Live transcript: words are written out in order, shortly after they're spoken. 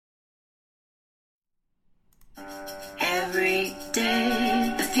Every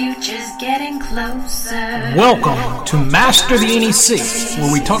day, the future's getting closer. Welcome to Master the NEC,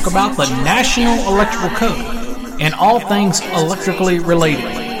 where we talk about the National Electrical Code and all things electrically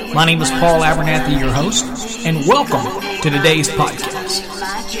related. My name is Paul Abernathy, your host, and welcome to today's podcast.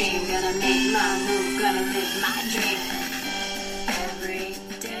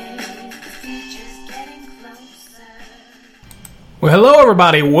 Well, hello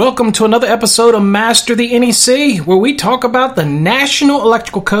everybody. Welcome to another episode of Master the NEC, where we talk about the National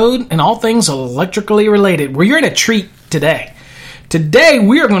Electrical Code and all things electrically related. Well, you're in a treat today. Today,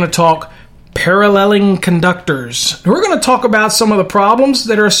 we are going to talk paralleling conductors. We're going to talk about some of the problems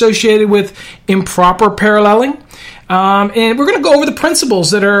that are associated with improper paralleling, and we're going to go over the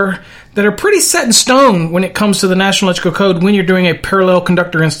principles that are pretty set in stone when it comes to the National Electrical Code when you're doing a parallel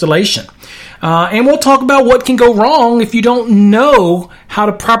conductor installation. And we'll talk about what can go wrong if you don't know how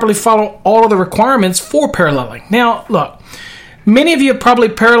to properly follow all of the requirements for paralleling. Now, look, many of you have probably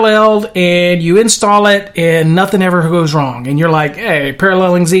paralleled and you install it and nothing ever goes wrong. And you're like, hey,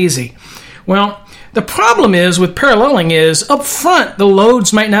 paralleling's easy. Well, the problem is with paralleling is up front, the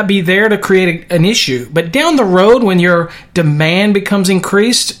loads might not be there to create an issue. But down the road, when your demand becomes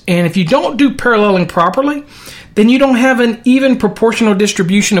increased, and if you don't do paralleling properly, then you don't have an even proportional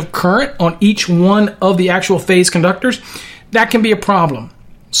distribution of current on each one of the actual phase conductors. That can be a problem.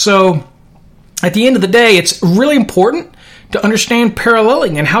 So at the end of the day, it's really important to understand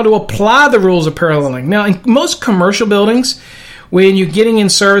paralleling and how to apply the rules of paralleling. Now, in most commercial buildings, when you're getting in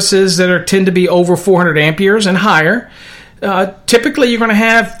services that tend to be over 400 amperes and higher, typically you're going to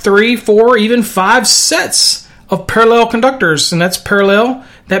have 3, 4, even 5 sets of parallel conductors, and that's parallel.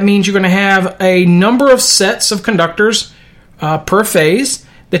 That means you're going to have a number of sets of conductors per phase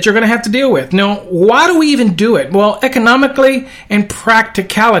that you're going to have to deal with. Now, why do we even do it? Well, economically and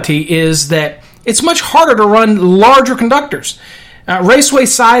practicality is that it's much harder to run larger conductors. Raceway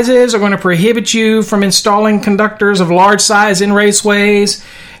sizes are going to prohibit you from installing conductors of large size in raceways.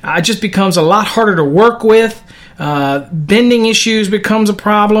 It just becomes a lot harder to work with. Bending issues becomes a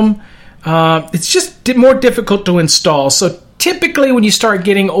problem. It's just more difficult to install. So typically when you start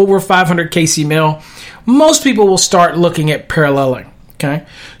getting over 500 kc mil, most people will start looking at paralleling. Okay,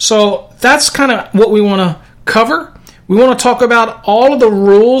 so that's kind of what we want to cover. We want to talk about all of the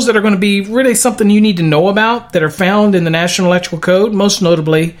rules that are going to be really something you need to know about that are found in the National Electrical Code. Most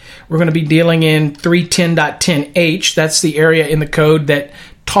notably, we're going to be dealing in 310.10H. That's the area in the code that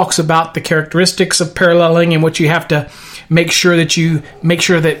talks about the characteristics of paralleling and what you have to make sure that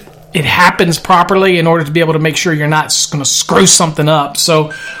it happens properly in order to be able to make sure you're not going to screw something up.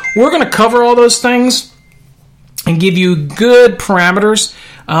 So we're going to cover all those things and give you good parameters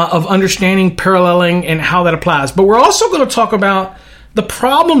of understanding paralleling and how that applies. But we're also going to talk about the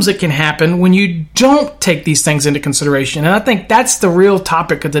problems that can happen when you don't take these things into consideration. And I think that's the real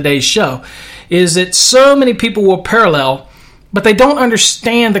topic of today's show, is that so many people will parallel, but they don't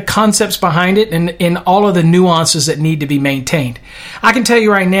understand the concepts behind it and all of the nuances that need to be maintained. I can tell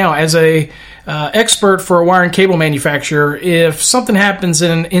you right now, as a expert for a wire and cable manufacturer, if something happens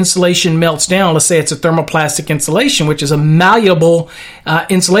and an insulation melts down, let's say it's a thermoplastic insulation, which is a malleable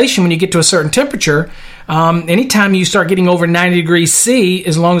insulation when you get to a certain temperature, anytime you start getting over 90 degrees C,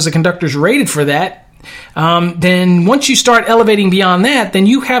 as long as the conductor is rated for that, then once you start elevating beyond that, then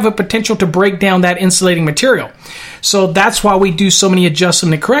you have a potential to break down that insulating material. So that's why we do so many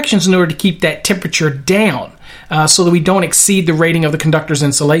adjustments and corrections in order to keep that temperature down, so that we don't exceed the rating of the conductor's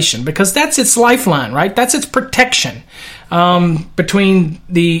insulation, because that's its lifeline, right? That's its protection between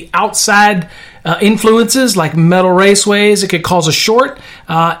the outside influences like metal raceways. It could cause a short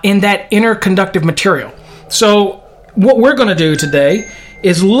in that inner conductive material. So what we're going to do today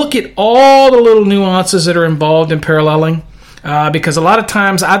is look at all the little nuances that are involved in paralleling, because a lot of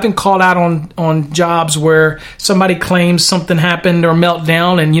times I've been called out on jobs where somebody claims something happened or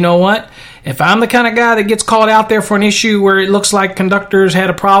meltdown, and you know what? If I'm the kind of guy that gets called out there for an issue where it looks like conductors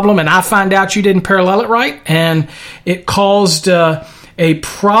had a problem and I find out you didn't parallel it right and it caused a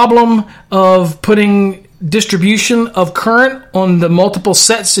problem of putting distribution of current on the multiple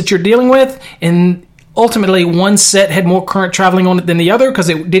sets that you're dealing with, and ultimately one set had more current traveling on it than the other because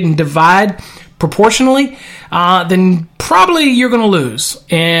it didn't divide proportionally, then probably you're going to lose.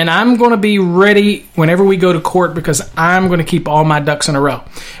 And I'm going to be ready whenever we go to court because I'm going to keep all my ducks in a row.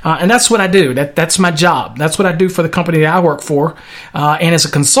 And that's what I do. That's my job. That's what I do for the company that I work for. And as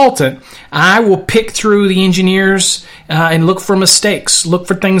a consultant, I will pick through the engineers and look for mistakes, look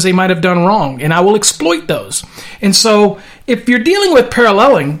for things they might have done wrong, and I will exploit those. And so if you're dealing with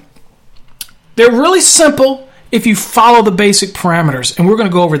paralleling, they're really simple if you follow the basic parameters, and we're going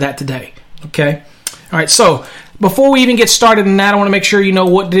to go over that today. Okay? All right, so before we even get started in that, I want to make sure you know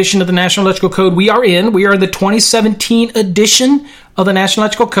what edition of the National Electrical Code we are in. We are in the 2017 edition of the National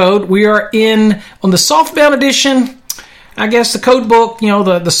Electrical Code. We are on the softbound edition, I guess the code book,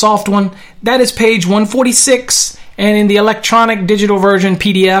 the soft one. That is page 146. And in the electronic digital version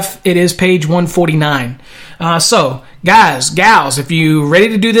PDF, it is page 149. So, guys, gals, if you're ready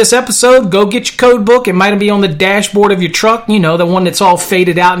to do this episode, go get your code book. It might be on the dashboard of your truck, the one that's all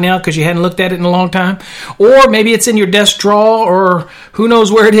faded out now because you hadn't looked at it in a long time. Or maybe it's in your desk drawer, or who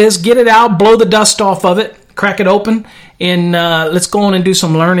knows where it is. Get it out, blow the dust off of it, crack it open, and let's go on and do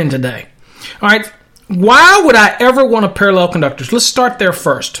some learning today. All right, why would I ever want to parallel conductors? Let's start there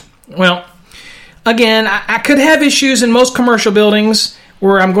first. Well, again, I could have issues in most commercial buildings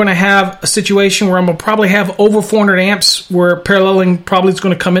where I'm going to have a situation where I'm going to probably have over 400 amps where paralleling probably is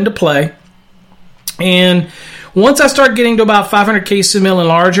going to come into play. And once I start getting to about 500 kcmil and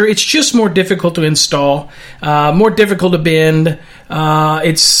larger, it's just more difficult to install, more difficult to bend.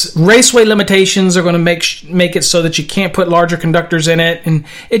 Its raceway limitations are going to make it so that you can't put larger conductors in it, and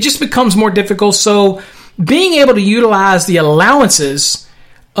it just becomes more difficult. So being able to utilize the allowances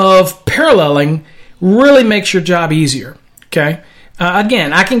of paralleling really makes your job easier, okay?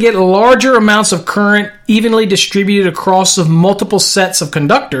 Again, I can get larger amounts of current evenly distributed across multiple sets of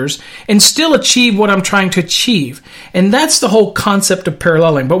conductors and still achieve what I'm trying to achieve. And that's the whole concept of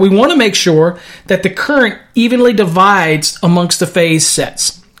paralleling. But we want to make sure that the current evenly divides amongst the phase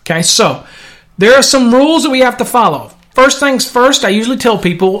sets, okay? So there are some rules that we have to follow. First things first, I usually tell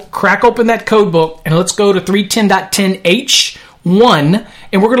people, crack open that code book and let's go to 310.10H1,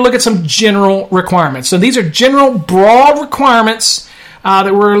 and we're going to look at some general requirements. So these are general, broad requirements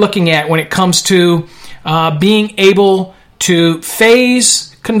that we're looking at when it comes to being able to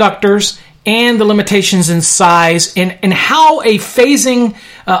phase conductors and the limitations in size and how a phasing,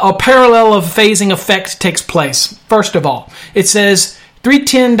 a parallel of phasing effect takes place. First of all, it says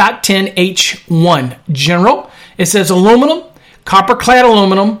 310.10H1, general. It says aluminum, copper-clad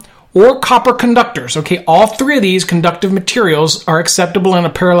aluminum, or copper conductors. Okay, all three of these conductive materials are acceptable in a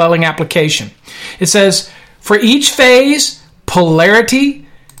paralleling application. It says for each phase, polarity,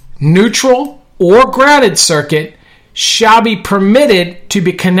 neutral, or grounded circuit shall be permitted to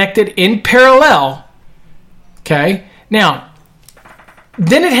be connected in parallel. Okay, now,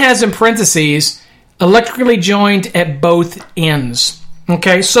 then it has in parentheses, electrically joined at both ends.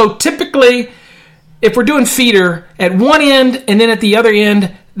 Okay, so typically, if we're doing feeder, at one end and then at the other end,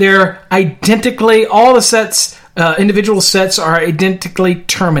 they're identically, all the sets, individual sets are identically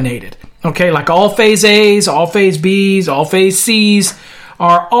terminated. Okay, like all phase A's, all phase B's, all phase C's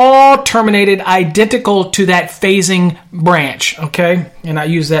are all terminated identical to that phasing branch. Okay, and I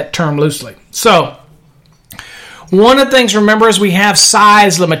use that term loosely. So, one of the things to remember is we have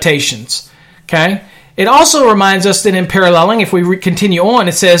size limitations. Okay, it also reminds us that in paralleling, if we continue on,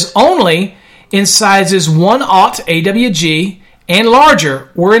 it says only in sizes 1/0 AWG and larger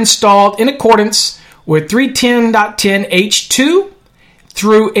were installed in accordance with 310.10H2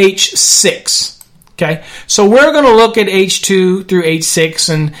 through H6. Okay, so we're going to look at H2 through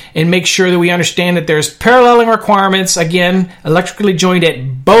H6 and make sure that we understand that there's paralleling requirements, again, electrically joined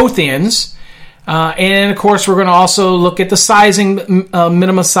at both ends. And of course, we're going to also look at the sizing,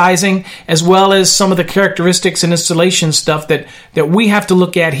 minimum sizing, as well as some of the characteristics and installation stuff that we have to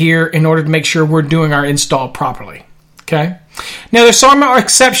look at here in order to make sure we're doing our install properly. Okay. Now, there's some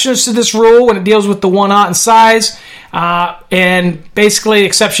exceptions to this rule when it deals with the 1/0 in size. And basically,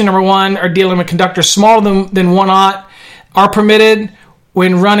 exception number one are dealing with conductors smaller than 1/0 are permitted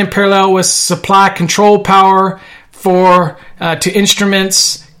when run in parallel with supply control power to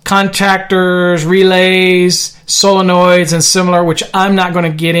instruments, contactors, relays, solenoids, and similar, which I'm not going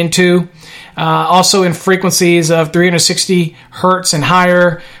to get into. Also in frequencies of 360 hertz and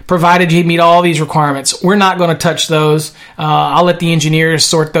higher, provided you meet all these requirements. We're not going to touch those. I'll let the engineers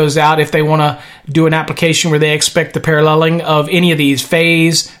sort those out if they want to do an application where they expect the paralleling of any of these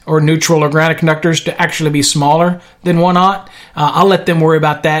phase or neutral or grounded conductors to actually be smaller than 1/0. I'll let them worry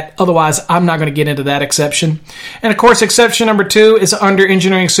about that. Otherwise, I'm not going to get into that exception. And of course, exception number 2 is under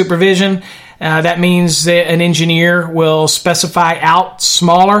engineering supervision. That means that an engineer will specify out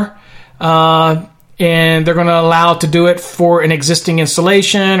smaller and they're going to allow to do it for an existing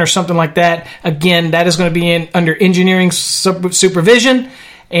installation or something like that. Again, that is going to be under engineering supervision,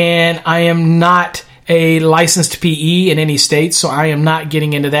 and I am not a licensed PE in any state, so I am not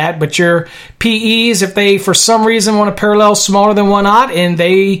getting into that. But your PEs, if they for some reason want to parallel smaller than 1/0 and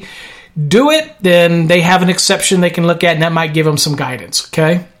they do it, then they have an exception they can look at, and that might give them some guidance,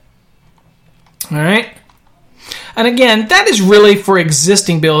 okay? All right. And again, that is really for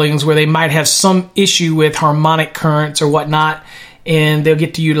existing buildings where they might have some issue with harmonic currents or whatnot, and they'll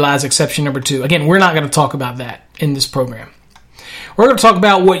get to utilize exception number 2. Again, we're not going to talk about that in this program. We're going to talk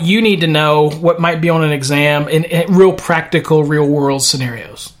about what you need to know, what might be on an exam in real practical, real-world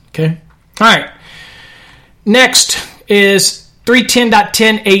scenarios. Okay? All right. Next is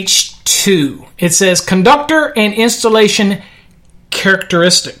 310.10H2. It says conductor and installation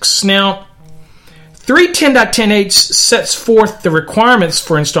characteristics. Now, 310.10H sets forth the requirements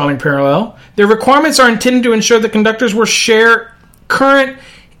for installing parallel. The requirements are intended to ensure that conductors will share current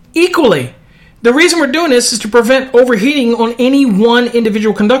equally. The reason we're doing this is to prevent overheating on any one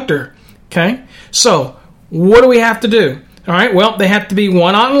individual conductor. Okay? So, what do we have to do? All right, well, they have to be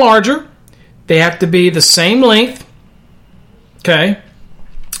 1 aught and larger. They have to be the same length. Okay?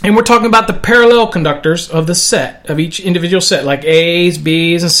 And we're talking about the parallel conductors of the set, of each individual set, like A's,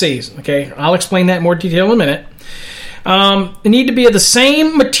 B's, and C's. Okay, I'll explain that in more detail in a minute. They need to be of the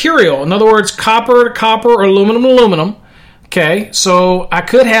same material. In other words, copper to copper or aluminum to aluminum. Okay, so I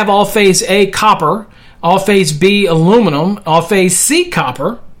could have all phase A copper, all phase B aluminum, all phase C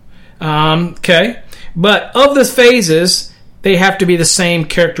copper. Okay, but of the phases, they have to be the same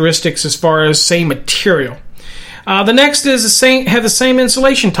characteristics as far as same material. The next is have the same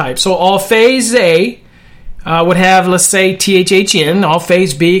insulation type. So all phase A would have, let's say, THHN. All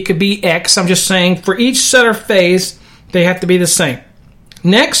phase B could be X. I'm just saying for each set or phase, they have to be the same.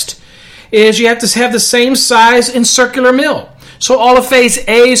 Next is you have to have the same size in circular mill. So all of phase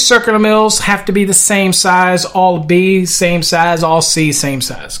A circular mills have to be the same size. All B, same size. All C, same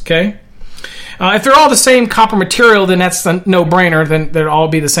size. Okay? If they're all the same copper material, then that's a no-brainer. Then they'll all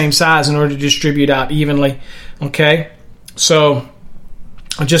be the same size in order to distribute out evenly. Okay? So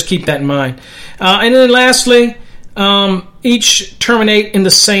I'll just keep that in mind. And then lastly, each terminate in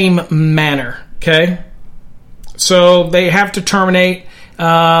the same manner. Okay? So they have to terminate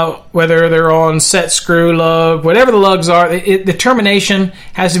whether they're on set, screw, lug, whatever the lugs are. The termination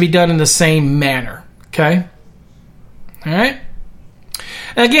has to be done in the same manner. Okay? All right?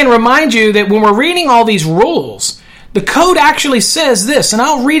 And again, remind you that when we're reading all these rules, the code actually says this, and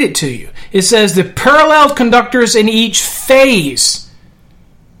I'll read it to you. It says the parallel conductors in each phase.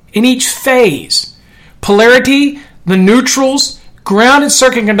 In each phase. Polarity, the neutrals, grounded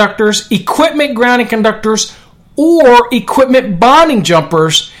circuit conductors, equipment grounding conductors, or equipment bonding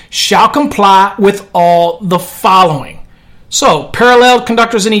jumpers shall comply with all the following. So, parallel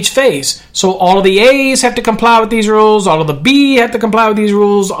conductors in each phase. So, all of the A's have to comply with these rules. All of the B have to comply with these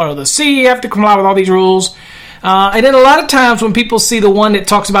rules. All of the C have to comply with all these rules. And then a lot of times when people see the one that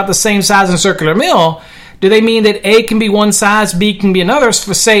talks about the same size in circular mill, do they mean that A can be one size, B can be another?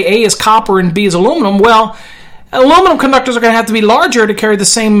 So, say A is copper and B is aluminum. Well, aluminum conductors are going to have to be larger to carry the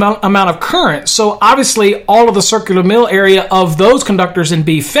same amount of current. So, obviously, all of the circular mill area of those conductors in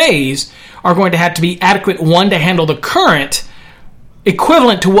B phase are going to have to be adequate, one, to handle the current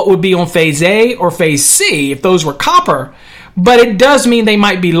equivalent to what would be on phase A or phase C if those were copper. But it does mean they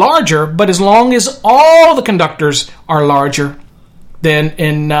might be larger, but as long as all the conductors are larger than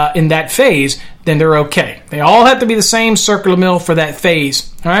in that phase, then they're okay. They all have to be the same circular mill for that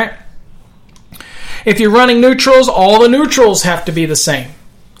phase. All right? If you're running neutrals, all the neutrals have to be the same.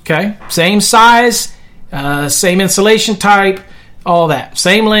 Okay? Same size, same insulation type, all that.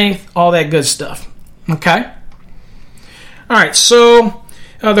 Same length, all that good stuff. Okay? All right, so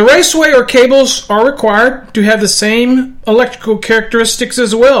the raceway or cables are required to have the same electrical characteristics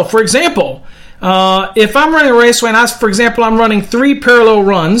as well. For example, if I'm running a raceway and I'm running 3 parallel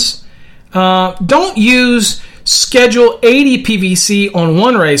runs, don't use schedule 80 PVC on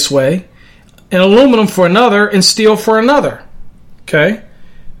one raceway and aluminum for another and steel for another. Okay?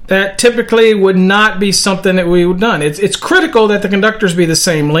 That typically would not be something that we would have done. It's critical that the conductors be the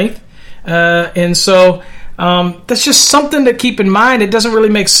same length. And so that's just something to keep in mind. It doesn't really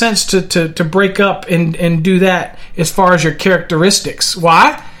make sense to break up and do that as far as your characteristics.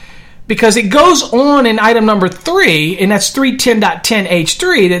 Why? Because it goes on in item number 3, and that's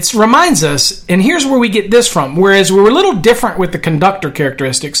 310.10H3, that reminds us, and here's where we get this from. Whereas we're a little different with the conductor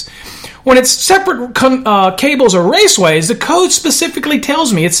characteristics. When it's separate cables or raceways, the code specifically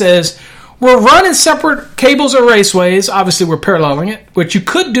tells me, it says, we're running separate cables or raceways. Obviously, we're paralleling it, which you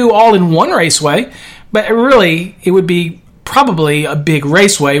could do all in one raceway, but really, it would be probably a big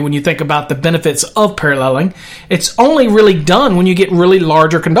raceway when you think about the benefits of paralleling. It's only really done when you get really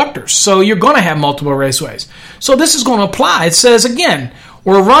larger conductors. So you're going to have multiple raceways. So this is going to apply. It says, again,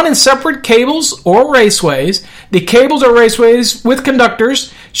 we're running separate cables or raceways. The cables or raceways with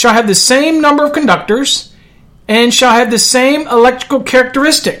conductors shall have the same number of conductors and shall have the same electrical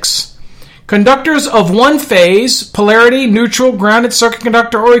characteristics. Conductors of one phase, polarity, neutral, grounded circuit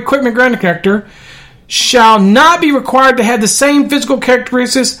conductor, or equipment grounded conductor shall not be required to have the same physical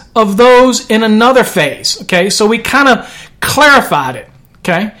characteristics of those in another phase. Okay, so we kind of clarified it.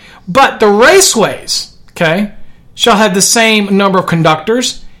 Okay, but the raceways, okay, shall have the same number of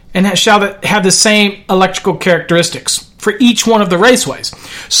conductors and shall have the same electrical characteristics for each one of the raceways.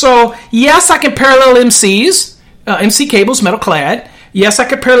 So yes, I can parallel MCs, MC cables, metal clad. Yes, I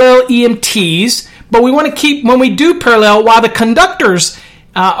can parallel EMTs, but we want to keep, when we do parallel, while the conductors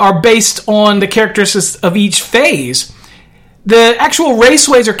are based on the characteristics of each phase, the actual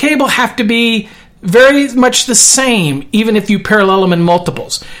raceways or cable have to be very much the same, even if you parallel them in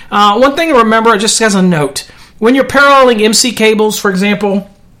multiples. One thing to remember, just as a note, when you're paralleling MC cables, for example,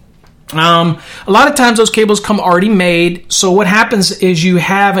 a lot of times those cables come already made. So what happens is you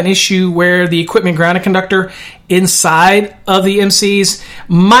have an issue where the equipment grounded conductor inside of the MCs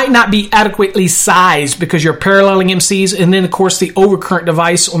might not be adequately sized because you're paralleling MCs. And then, of course, the overcurrent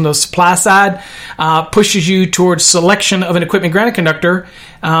device on the supply side pushes you towards selection of an equipment grounded conductor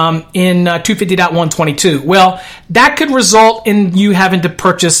in 250.122. Well, that could result in you having to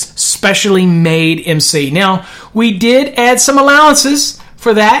purchase specially made MC. Now, we did add some allowances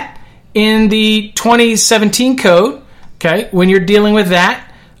for that in the 2017 code, okay, when you're dealing with that.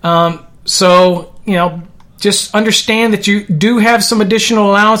 So, just understand that you do have some additional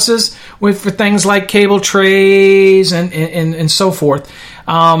allowances for things like cable trays and so forth.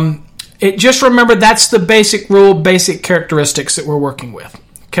 Just remember that's the basic rule, basic characteristics that we're working with,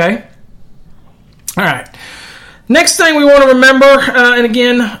 okay? All right. Next thing we want to remember, and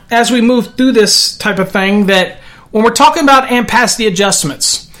again, as we move through this type of thing, that when we're talking about ampacity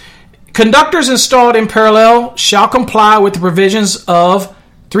adjustments, conductors installed in parallel shall comply with the provisions of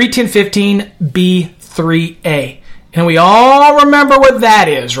 310.15b3a. And we all remember what that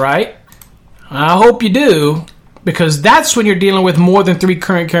is, right? I hope you do, because that's when you're dealing with more than 3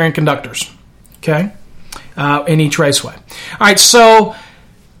 current carrying conductors, okay, in each raceway. All right, so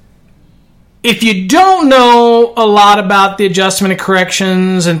if you don't know a lot about the adjustment and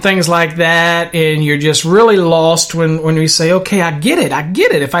corrections and things like that, and you're just really lost when we say, okay, I get it.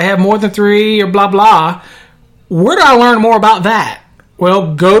 If I have more than 3 or blah, blah, where do I learn more about that?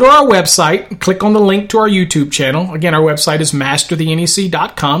 Well, go to our website, click on the link to our YouTube channel. Again, our website is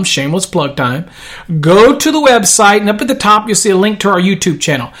masterthenec.com, shameless plug time. Go to the website, and up at the top, you'll see a link to our YouTube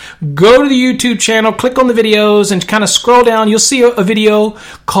channel. Go to the YouTube channel, click on the videos, and kind of scroll down. You'll see a video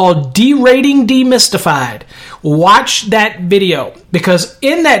called Derating Demystified. Watch that video, because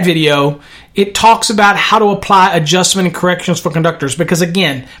in that video, it talks about how to apply adjustment and corrections for conductors. Because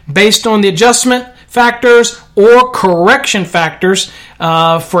again, based on the adjustment factors or correction factors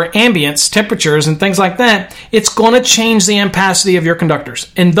for ambience, temperatures, and things like that, it's going to change the ampacity of your conductors.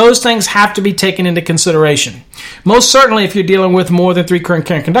 And those things have to be taken into consideration. Most certainly, if you're dealing with more than 3 current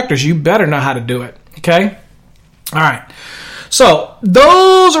carrying conductors, you better know how to do it. Okay? All right. So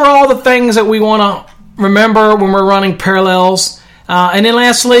those are all the things that we want to remember when we're running parallels. And then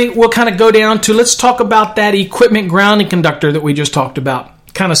lastly, we'll kind of go down to, let's talk about that equipment grounding conductor that we just talked about.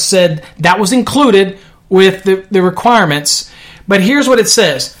 Kind of said that was included with the requirements. But here's what it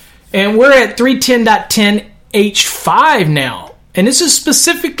says. And we're at 310.10H5 now. And this is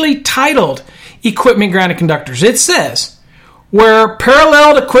specifically titled equipment grounded conductors. It says, where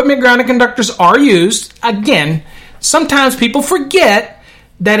paralleled equipment grounded conductors are used, again, sometimes people forget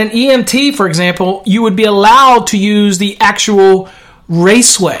that an EMT, for example, you would be allowed to use the actual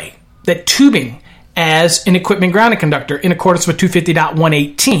raceway, that tubing, as an equipment grounded conductor in accordance with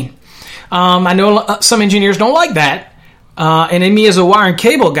 250.118. I know some engineers don't like that. And in me as a wire and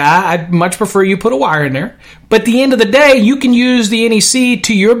cable guy, I'd much prefer you put a wire in there. But at the end of the day, you can use the NEC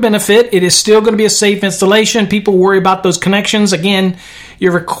to your benefit. It is still going to be a safe installation. People worry about those connections. Again,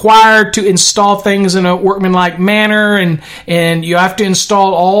 you're required to install things in a workmanlike manner, and you have to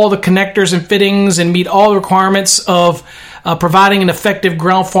install all the connectors and fittings and meet all the requirements of providing an effective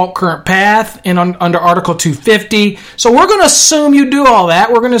ground fault current path under Article 250. So we're going to assume you do all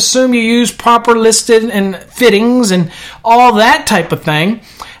that. We're going to assume you use proper listed and fittings and all that type of thing.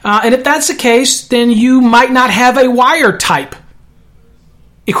 And if that's the case, then you might not have a wire type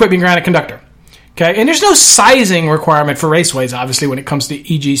equipment grounded conductor. Okay, and there's no sizing requirement for raceways, obviously, when it comes to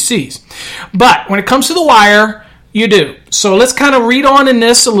EGCs. But when it comes to the wire, you do. So let's kind of read on in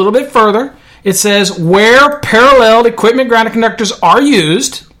this a little bit further. It says, where paralleled equipment grounded conductors are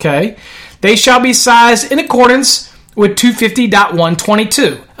used, okay, they shall be sized in accordance with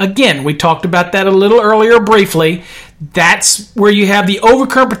 250.122. Again, we talked about that a little earlier briefly. That's where you have the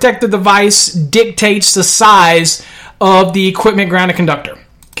overcurrent protective device dictates the size of the equipment grounded conductor,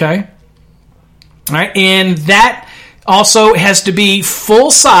 okay? All right, and that also has to be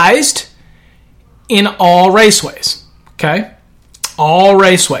full-sized in all raceways, okay? All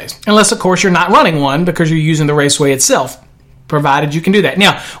raceways, unless, of course, you're not running one because you're using the raceway itself, provided you can do that.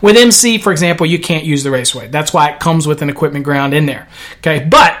 Now, with MC, for example, you can't use the raceway. That's why it comes with an equipment ground in there, okay?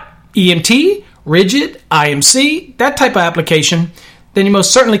 But EMT, rigid, IMC, that type of application, then you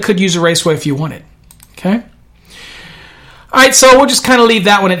most certainly could use a raceway if you wanted, okay? All right, so we'll just kind of leave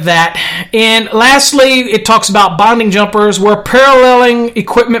that one at that. And lastly, it talks about bonding jumpers, where paralleling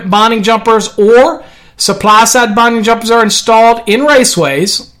equipment bonding jumpers or supply-side bonding jumpers are installed in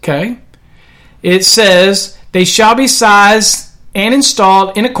raceways. Okay, it says they shall be sized and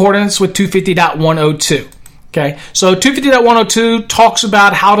installed in accordance with 250.102. Okay, so 250.102 talks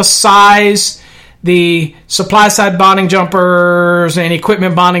about how to size the supply-side bonding jumpers and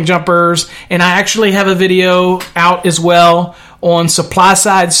equipment bonding jumpers, and I actually have a video out as well on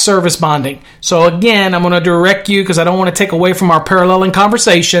supply-side service bonding. So again, I'm going to direct you, because I don't want to take away from our paralleling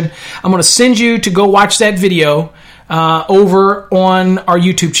conversation, I'm going to send you to go watch that video over on our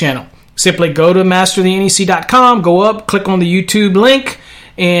YouTube channel. Simply go to masterthenec.com, go up, click on the YouTube link,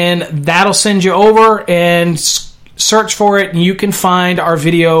 and that'll send you over, and search for it, and you can find our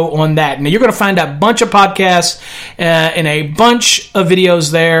video on that. Now, you're going to find a bunch of podcasts and a bunch of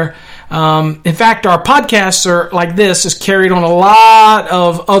videos there. In fact, our podcasts are like this, is carried on a lot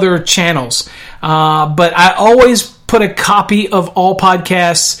of other channels. But I always put a copy of all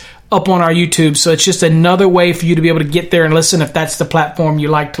podcasts up on our YouTube, so it's just another way for you to be able to get there and listen if that's the platform you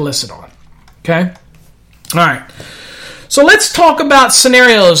like to listen on. Okay? All right. So let's talk about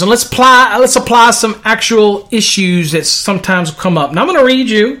scenarios, and let's apply some actual issues that sometimes come up. Now I'm going to read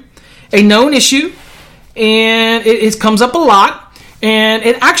you a known issue, and it comes up a lot, and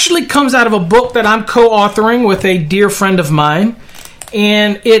it actually comes out of a book that I'm co-authoring with a dear friend of mine,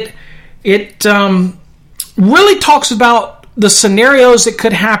 and it really talks about the scenarios that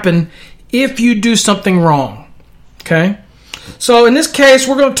could happen if you do something wrong. Okay, so in this case,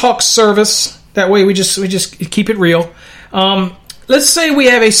 we're going to talk service. That way, we just keep it real. Let's say we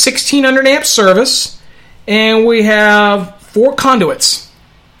have a 1600 amp service, and we have 4 conduits,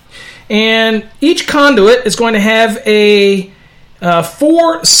 and each conduit is going to have a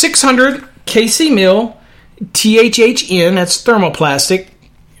 4 600 kc mil THHN, that's thermoplastic.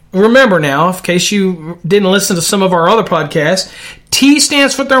 Remember now, in case you didn't listen to some of our other podcasts, T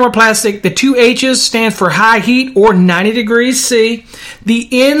stands for thermoplastic, the 2 H's stand for high heat or 90 degrees C, the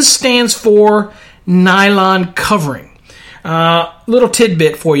N stands for nylon covering. Little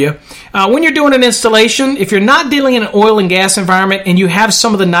tidbit for you. When you're doing an installation, if you're not dealing in an oil and gas environment and you have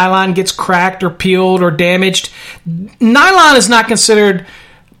some of the nylon gets cracked or peeled or damaged, nylon is not considered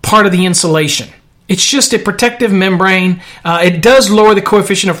part of the insulation. It's just a protective membrane. It does lower the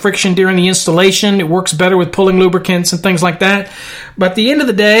coefficient of friction during the installation. It works better with pulling lubricants and things like that. But at the end of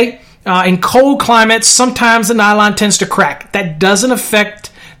the day, in cold climates, sometimes the nylon tends to crack. That doesn't affect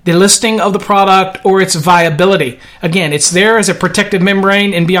the listing of the product or its viability. Again, it's there as a protective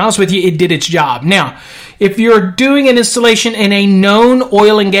membrane, and to be honest with you, it did its job. Now, if you're doing an installation in a known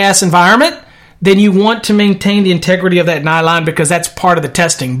oil and gas environment, then you want to maintain the integrity of that nylon because that's part of the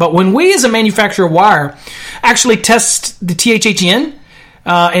testing. But when we as a manufacturer of wire actually test the THHN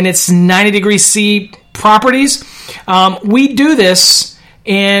and its 90 degrees C properties, we do this,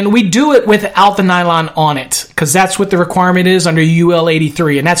 and we do it without the nylon on it because that's what the requirement is under UL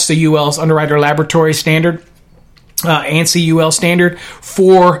 83, and that's the UL's Underwriter Laboratory standard, ANSI UL standard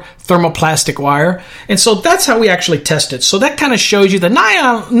for thermoplastic wire. And so that's how we actually test it. So that kind of shows you the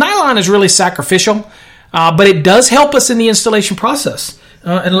nylon is really sacrificial, but it does help us in the installation process.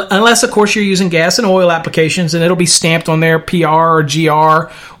 Unless, of course, you're using gas and oil applications, and it'll be stamped on there PR or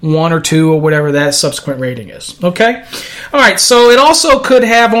GR 1 or 2 or whatever that subsequent rating is. Okay? All right, so it also could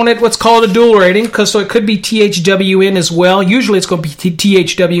have on it what's called a dual rating, so it could be THWN as well. Usually it's going to be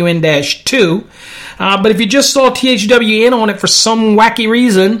THWN-2. But if you just saw THWN on it for some wacky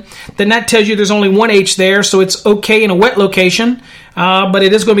reason, then that tells you there's only 1 H there, so it's okay in a wet location. But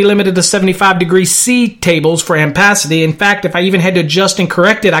it is going to be limited to 75 degrees C tables for ampacity. In fact, if I even had to adjust and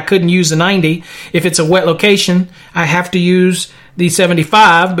correct it, I couldn't use the 90. If it's a wet location, I have to use the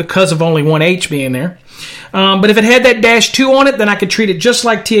 75 because of only 1 H being there. But if it had that -2 on it, then I could treat it just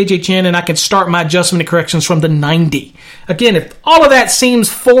like THHN, and I could start my adjustment and corrections from the 90. Again, if all of that seems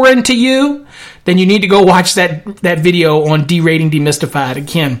foreign to you, then you need to go watch that video on derating demystified.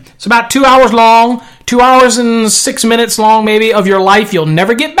 Again, it's about 2 hours long, 2 hours and 6 minutes long maybe of your life you'll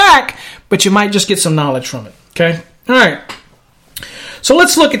never get back, but you might just get some knowledge from it. Okay? All right. So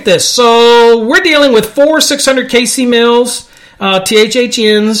let's look at this. So we're dealing with 4 600 kc mills.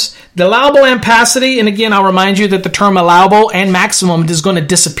 THHNs, the allowable ampacity, and again, I'll remind you that the term allowable and maximum is going to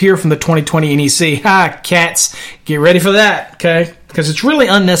disappear from the 2020 NEC. Cats, get ready for that, okay? Because it's really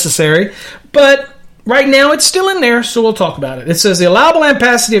unnecessary. But right now, it's still in there, so we'll talk about it. It says the allowable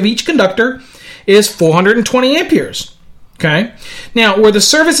ampacity of each conductor is 420 amperes, okay? Now, where the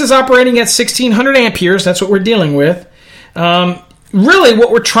service is operating at 1600 amperes, that's what we're dealing with. Really,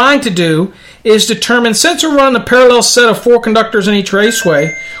 what we're trying to do is determine, since we're running a parallel set of 4 conductors in each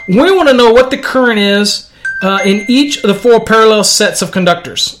raceway, we want to know what the current is in each of the 4 parallel sets of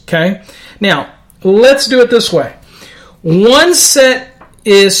conductors, okay? Now, let's do it this way. One set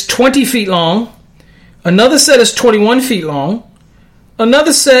is 20 feet long, another set is 21 feet long,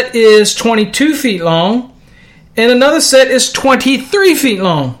 another set is 22 feet long, and another set is 23 feet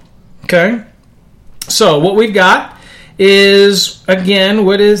long, okay? So, what we've got is, again,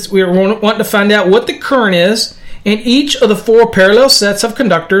 we're wanting to find out what the current is in each of the 4 parallel sets of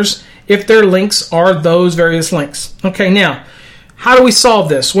conductors if their lengths are those various lengths. Okay, now, how do we solve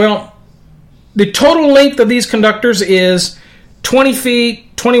this? Well, the total length of these conductors is 20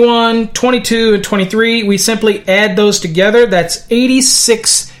 feet, 21, 22, and 23. We simply add those together. That's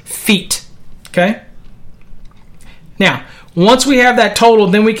 86 feet. Okay? Now, once we have that total,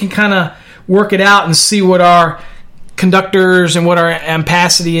 then we can kind of work it out and see what our conductors and what our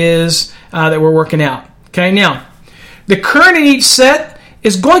ampacity is that we're working out. Okay, now, the current in each set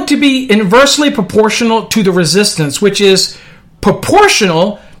is going to be inversely proportional to the resistance, which is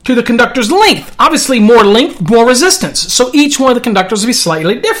proportional to the conductor's length. Obviously, more length, more resistance. So each one of the conductors will be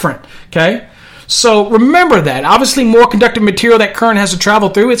slightly different. Okay, so remember that. Obviously, more conductive material that current has to travel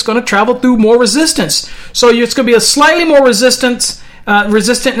through, it's going to travel through more resistance. So it's going to be a slightly more resistant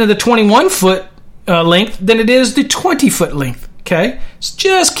into the 21-foot length than it is the 20-foot length, okay? So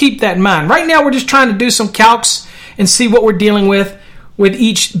just keep that in mind. Right now, we're just trying to do some calcs and see what we're dealing with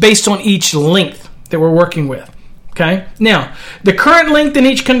each, based on each length that we're working with, okay? Now, the current length in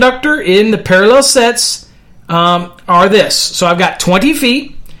each conductor in the parallel sets are this. So I've got 20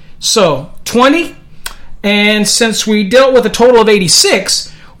 feet, so 20, and since we dealt with a total of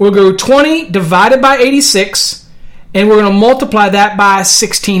 86, we'll go 20 divided by 86, and we're going to multiply that by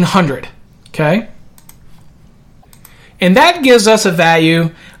 1600, okay? And that gives us a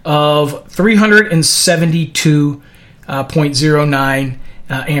value of 372.09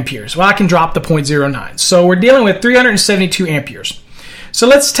 amperes. Well, I can drop the 0.09. So we're dealing with 372 amperes. So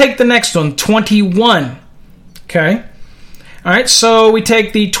let's take the next one, 21. Okay? All right, so we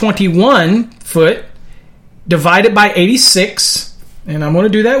take the 21 foot divided by 86, and I'm going to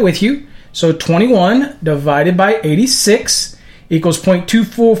do that with you. So 21 divided by 86 equals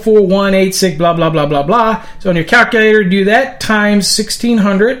 0.24486, blah, blah, blah, blah, blah. So on your calculator, do that times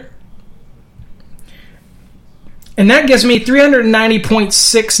 1600. And that gives me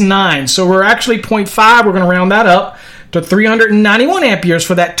 390.69. So we're actually 0.5. We're going to round that up to 391 amperes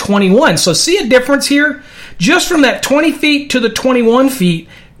for that 21. So see a difference here? Just from that 20 feet to the 21 feet,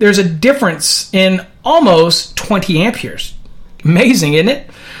 there's a difference in almost 20 amperes. Amazing, isn't it?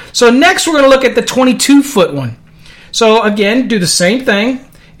 So next we're going to look at the 22-foot one. So again, do the same thing.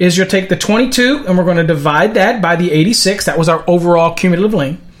 Is you'll take the 22 and we're going to divide that by the 86. That was our overall cumulative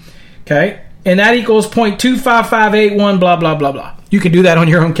length. Okay? And that equals 0.25581, blah, blah, blah, blah. You can do that on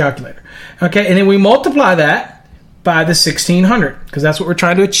your own calculator. Okay? And then we multiply that by the 1600 because that's what we're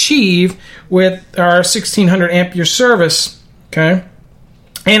trying to achieve with our 1600 ampere service. Okay?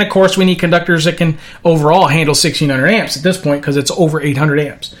 And of course, we need conductors that can overall handle 1600 amps at this point because it's over 800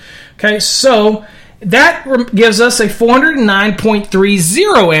 amps. Okay? So that gives us a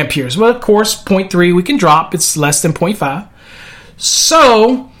 409.30 amperes. Well, of course, 0.3 we can drop. It's less than 0.5.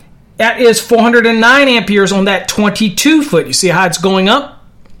 So that is 409 amperes on that 22 foot. You see how it's going up?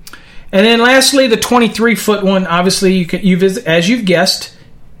 And then lastly, the 23 foot one, obviously, as you've guessed,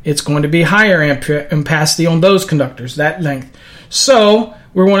 it's going to be higher ampacity on those conductors, that length. So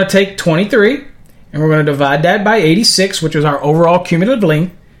we're going to take 23 and we're going to divide that by 86, which is our overall cumulative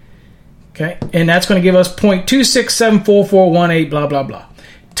length. Okay, and that's going to give us 0.2674418, blah, blah, blah,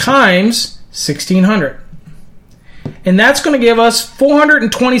 times 1600. And that's going to give us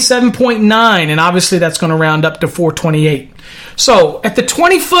 427.9, and obviously that's going to round up to 428. So at the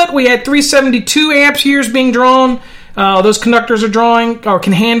 20 foot, we had 372 amperes being drawn. Those conductors are drawing or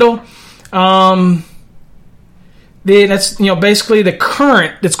can handle. That's basically the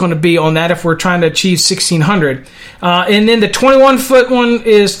current that's going to be on that if we're trying to achieve 1600. And then the 21 foot one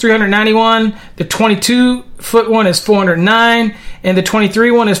is 391, the 22 foot one is 409, and the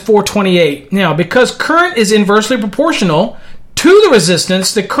 23 one is 428. Now, because current is inversely proportional to the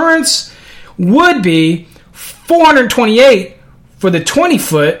resistance, the currents would be 428 for the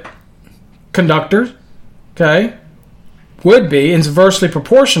 20-foot conductor, okay, would be inversely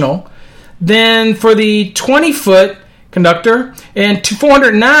proportional. Then for the 20-foot conductor, and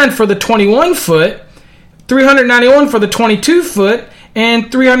 409 for the 21-foot, 391 for the 22-foot,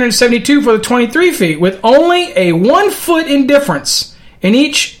 and 372 for the 23 feet, with only a 1 foot in difference in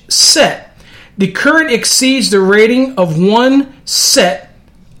each set. The current exceeds the rating of one set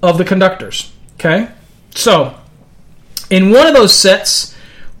of the conductors. Okay? So, in one of those sets,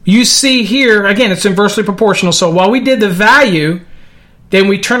 you see here, again, it's inversely proportional. So while we did the value, then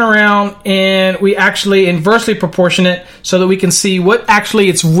we turn around and we actually inversely proportion it so that we can see what actually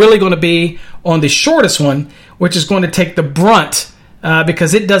it's really going to be on the shortest one, which is going to take the brunt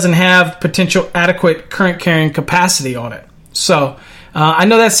because it doesn't have potential adequate current carrying capacity on it. So I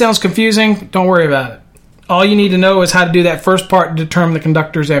know that sounds confusing. Don't worry about it. All you need to know is how to do that first part to determine the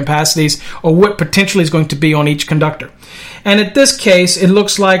conductor's ampacities or what potentially is going to be on each conductor. And in this case, it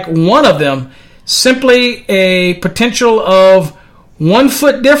looks like one of them, simply a potential of 1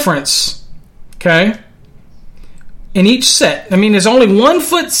 foot difference, okay, in each set. I mean, there's only 1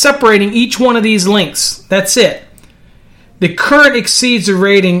 foot separating each one of these links. That's it. The current exceeds the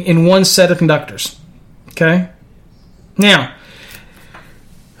rating in one set of conductors, okay? Now,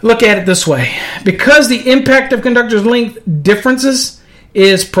 look at it this way. Because the impact of conductor's length differences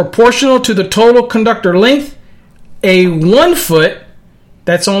is proportional to the total conductor length, a 1 foot,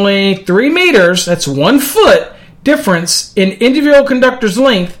 that's only 3 meters, that's 1 foot difference in individual conductor's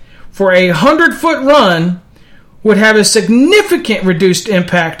length for a 100-foot run would have a significant reduced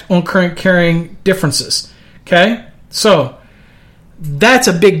impact on current carrying differences. Okay? So, that's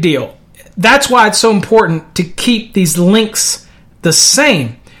a big deal. That's why it's so important to keep these links the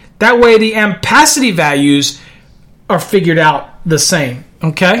same. That way the ampacity values are figured out the same.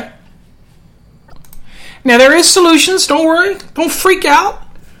 Okay? Now, there is solutions. Don't worry. Don't freak out.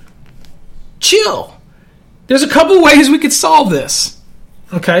 Chill. There's a couple ways we could solve this.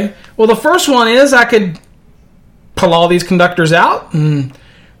 Okay? Well, the first one is I could pull all these conductors out and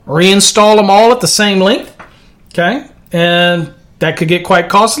reinstall them all at the same length. Okay? And that could get quite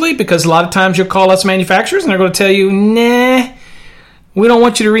costly because a lot of times you'll call us manufacturers and they're going to tell you, nah, we don't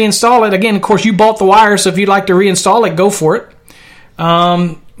want you to reinstall it. Again, of course, you bought the wire, so if you'd like to reinstall it, go for it.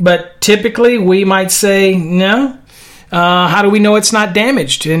 But typically, we might say, no. How do we know it's not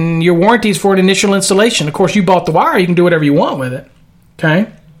damaged? And your warranty is for an initial installation. Of course, you bought the wire. You can do whatever you want with it. Okay?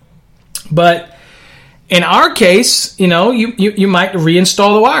 But in our case, you might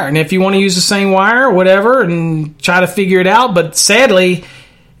reinstall the wire. And if you want to use the same wire or whatever and try to figure it out, but sadly,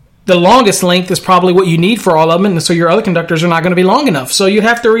 the longest length is probably what you need for all of them, and so your other conductors are not going to be long enough. So you'd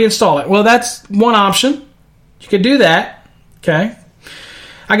have to reinstall it. Well, that's one option. You could do that. Okay?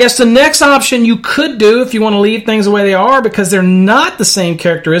 I guess the next option you could do if you want to leave things the way they are because they're not the same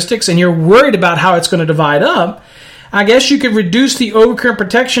characteristics and you're worried about how it's going to divide up, I guess you could reduce the overcurrent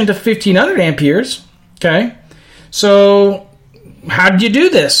protection to 1500 amperes. Okay? So how do you do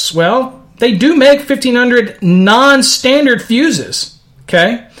this? Well, they do make 1500 non-standard fuses.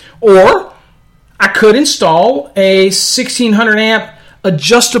 Okay? Or I could install a 1600 amp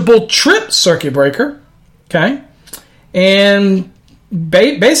adjustable trip circuit breaker. Okay? And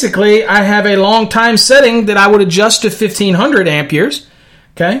basically, I have a long time setting that I would adjust to 1500 amperes.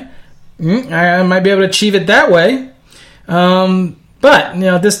 Okay, I might be able to achieve it that way.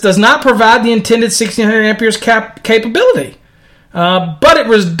 But this does not provide the intended 1600 amperes capability. But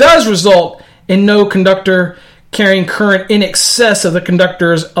it does result in no conductor carrying current in excess of the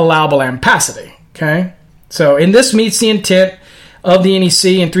conductor's allowable ampacity. Okay, so and this meets the intent of the NEC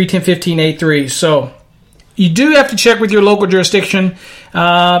in 31015A3. So you do have to check with your local jurisdiction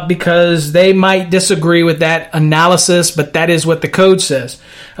because they might disagree with that analysis, but that is what the code says.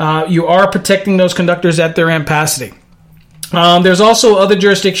 You are protecting those conductors at their ampacity. There's also other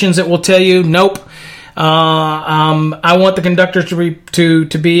jurisdictions that will tell you, nope, I want the conductors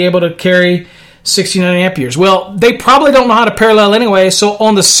to be able to carry 1600 amperes. Well, they probably don't know how to parallel anyway, so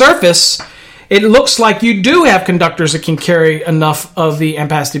on the surface, it looks like you do have conductors that can carry enough of the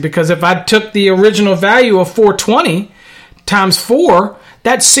ampacity because if I took the original value of 420 times 4,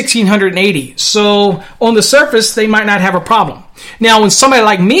 that's 1680. So on the surface, they might not have a problem. Now, when somebody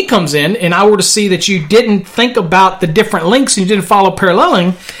like me comes in and I were to see that you didn't think about the different links and you didn't follow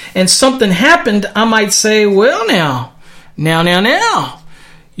paralleling and something happened, I might say, well, now,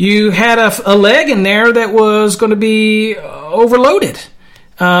 you had a leg in there that was going to be overloaded.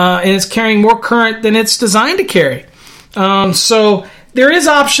 And it's carrying more current than it's designed to carry. So there is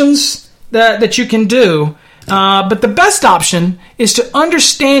options that you can do, but the best option is to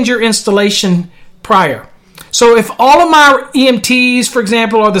understand your installation prior. So if all of my EMTs, for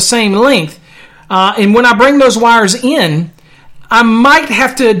example, are the same length, and when I bring those wires in, I might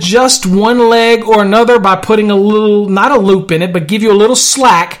have to adjust one leg or another by putting a little, not a loop in it, but give you a little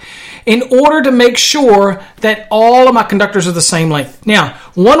slack in order to make sure that all of my conductors are the same length. Now,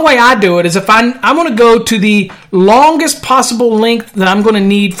 one way I do it is if I want to go to the longest possible length that I'm going to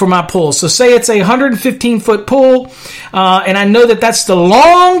need for my pull. So say it's a 115-foot pull, and I know that that's the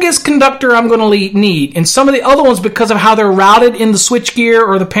longest conductor I'm going to need. And some of the other ones, because of how they're routed in the switchgear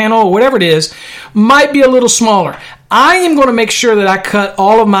or the panel or whatever it is, might be a little smaller. I am going to make sure that I cut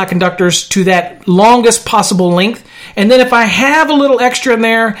all of my conductors to that longest possible length. And then if I have a little extra in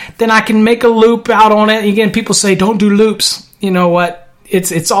there, then I can make a loop out on it. Again, people say, don't do loops. You know what?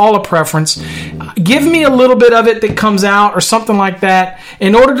 It's all a preference. Give me a little bit of it that comes out or something like that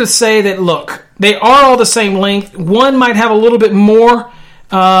in order to say that, look, they are all the same length. One might have a little bit more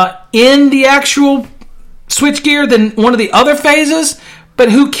in the actual switchgear than one of the other phases,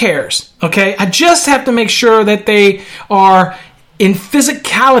 but who cares? Okay, I just have to make sure that they are in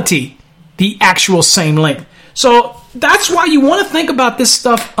physicality the actual same length. So that's why you want to think about this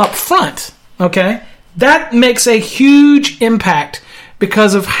stuff up front. Okay, that makes a huge impact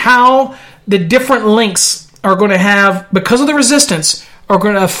because of how the different lengths are going to have, because of the resistance, are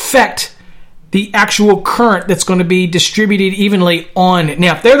going to affect the actual current that's going to be distributed evenly on it.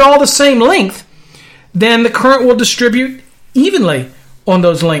 Now, if they're all the same length, then the current will distribute evenly on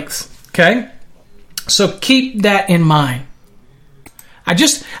those lengths. Okay, so keep that in mind.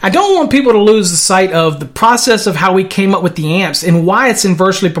 I don't want people to lose the sight of the process of how we came up with the amps and why it's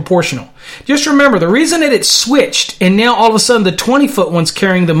inversely proportional. Just remember, the reason that it switched and now all of a sudden the 20-foot one's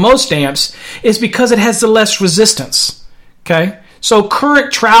carrying the most amps is because it has the less resistance. Okay, so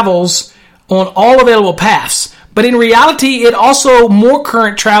current travels on all available paths, but in reality, it also more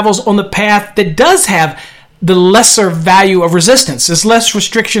current travels on the path that does have the lesser value of resistance. There's less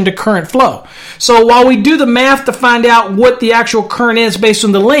restriction to current flow. So while we do the math to find out what the actual current is based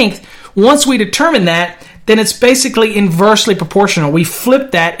on the length, once we determine that, then it's basically inversely proportional. We flip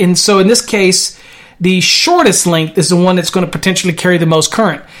that, and so in this case, the shortest length is the one that's going to potentially carry the most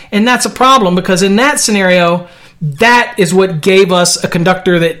current. And that's a problem because in that scenario, that is what gave us a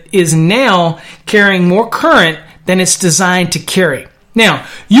conductor that is now carrying more current than it's designed to carry. Now,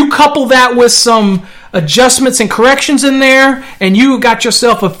 you couple that with some adjustments and corrections in there, and you got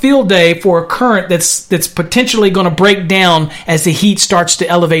yourself a field day for a current that's potentially going to break down as the heat starts to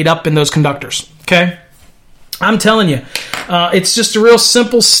elevate up in those conductors. Okay? I'm telling you, it's just a real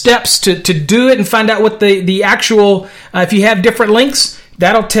simple steps to do it and find out what the actual, if you have different lengths,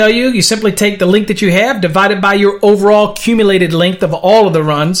 that'll tell you. You simply take the length that you have, divide it by your overall accumulated length of all of the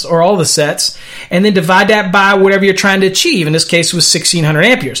runs or all the sets, and then divide that by whatever you're trying to achieve. In this case, it was 1600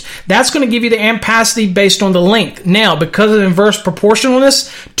 amperes. That's going to give you the ampacity based on the length. Now, because of inverse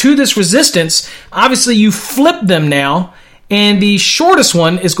proportionalness to this resistance, obviously you flip them now, and the shortest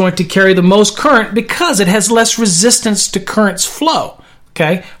one is going to carry the most current because it has less resistance to current's flow.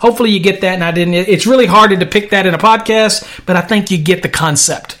 Okay, hopefully you get that, and I didn't. It's really hard to depict that in a podcast, but I think you get the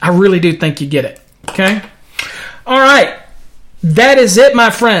concept. I really do think you get it. Okay, all right, that is it, my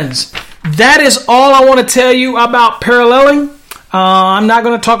friends. That is all I want to tell you about paralleling. I'm not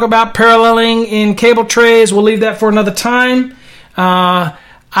going to talk about paralleling in cable trays. We'll leave that for another time.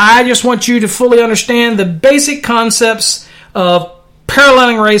 I just want you to fully understand the basic concepts of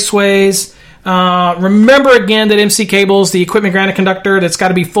paralleling raceways. Remember again that MC cables, the equipment grounded conductor that's got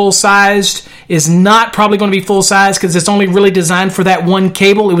to be full sized, is not probably going to be full size because it's only really designed for that one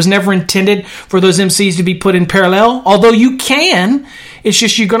cable. It was never intended for those MCs to be put in parallel, although you can. It's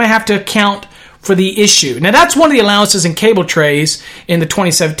just you're going to have to account for the issue. Now, that's one of the allowances in cable trays in the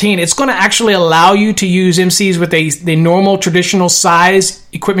 2017. It's going to actually allow you to use MCs with the normal traditional size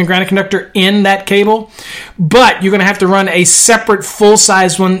equipment grounded conductor in that cable, but you're going to have to run a separate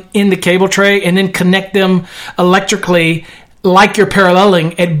full-size one in the cable tray and then connect them electrically like you're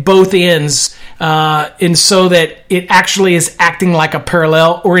paralleling at both ends, and so that it actually is acting like a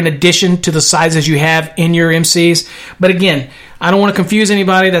parallel or in addition to the sizes you have in your MCs. But again, I don't want to confuse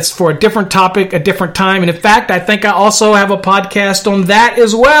anybody. That's for a different topic, a different time. And in fact, I think I also have a podcast on that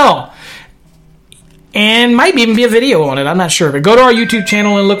as well. And might even be a video on it. I'm not sure. But go to our YouTube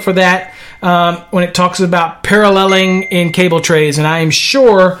channel and look for that when it talks about paralleling in cable trays. And I am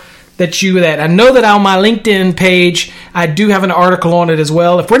sure that I know that on my LinkedIn page, I do have an article on it as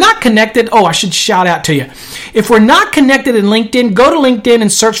well. If we're not connected, I should shout out to you. If we're not connected in LinkedIn, go to LinkedIn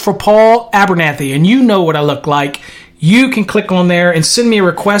and search for Paul Abernathy. And you know what I look like. You can click on there and send me a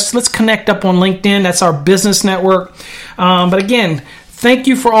request. Let's connect up on LinkedIn. That's our business network. But again, Thank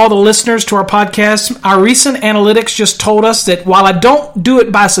you for all the listeners to our podcast. Our recent analytics just told us that while I don't do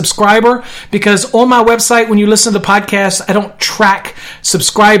it by subscriber, because on my website, when you listen to the podcast, I don't track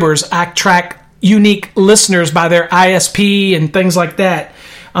subscribers. I track unique listeners by their ISP and things like that.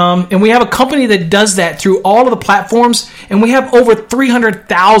 And we have a company that does that through all of the platforms, and we have over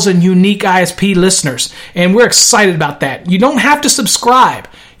 300,000 unique ISP listeners, and we're excited about that. You don't have to subscribe.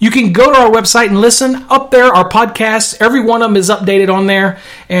 You can go to our website and listen. Up there, our podcasts, every one of them is updated on there,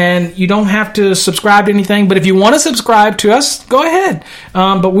 and you don't have to subscribe to anything. But if you want to subscribe to us, go ahead.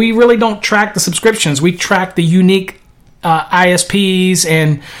 But we really don't track the subscriptions. We track the unique ISPs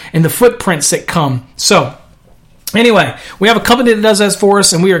and the footprints that come. So anyway, we have a company that does that for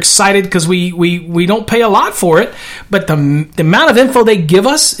us, and we are excited because we don't pay a lot for it, but the amount of info they give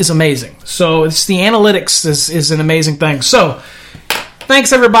us is amazing. So it's the analytics is an amazing thing. So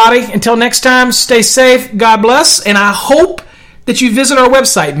thanks, everybody. Until next time, stay safe. God bless. And I hope that you visit our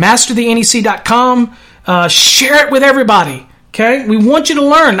website, masterthenec.com. Share it with everybody. Okay? We want you to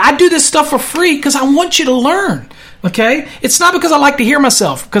learn. I do this stuff for free because I want you to learn. Okay? It's not because I like to hear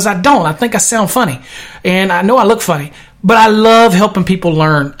myself, because I don't. I think I sound funny. And I know I look funny. But I love helping people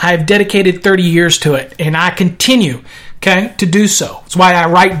learn. I've dedicated 30 years to it. And I continue, to do so. That's why I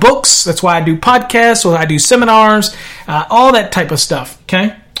write books. That's why I do podcasts, or I do seminars, all that type of stuff.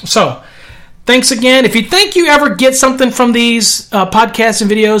 Okay? So, thanks again. If you think you ever get something from these podcasts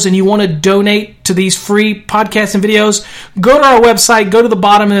and videos and you want to donate to these free podcasts and videos, go to our website, go to the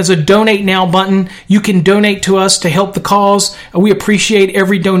bottom, and there's a donate now button. You can donate to us to help the cause. We appreciate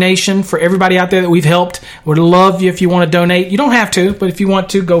every donation for everybody out there that we've helped. We'd love you if you want to donate. You don't have to, but if you want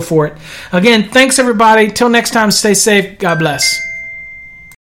to, go for it. Again, thanks everybody. Till next time, stay safe. God bless.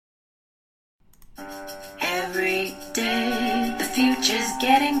 Every day, the future's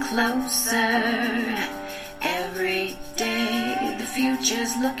getting closer. Every day, the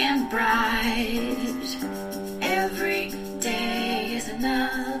future's looking bright. Every day is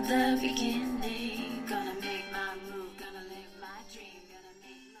another beginning.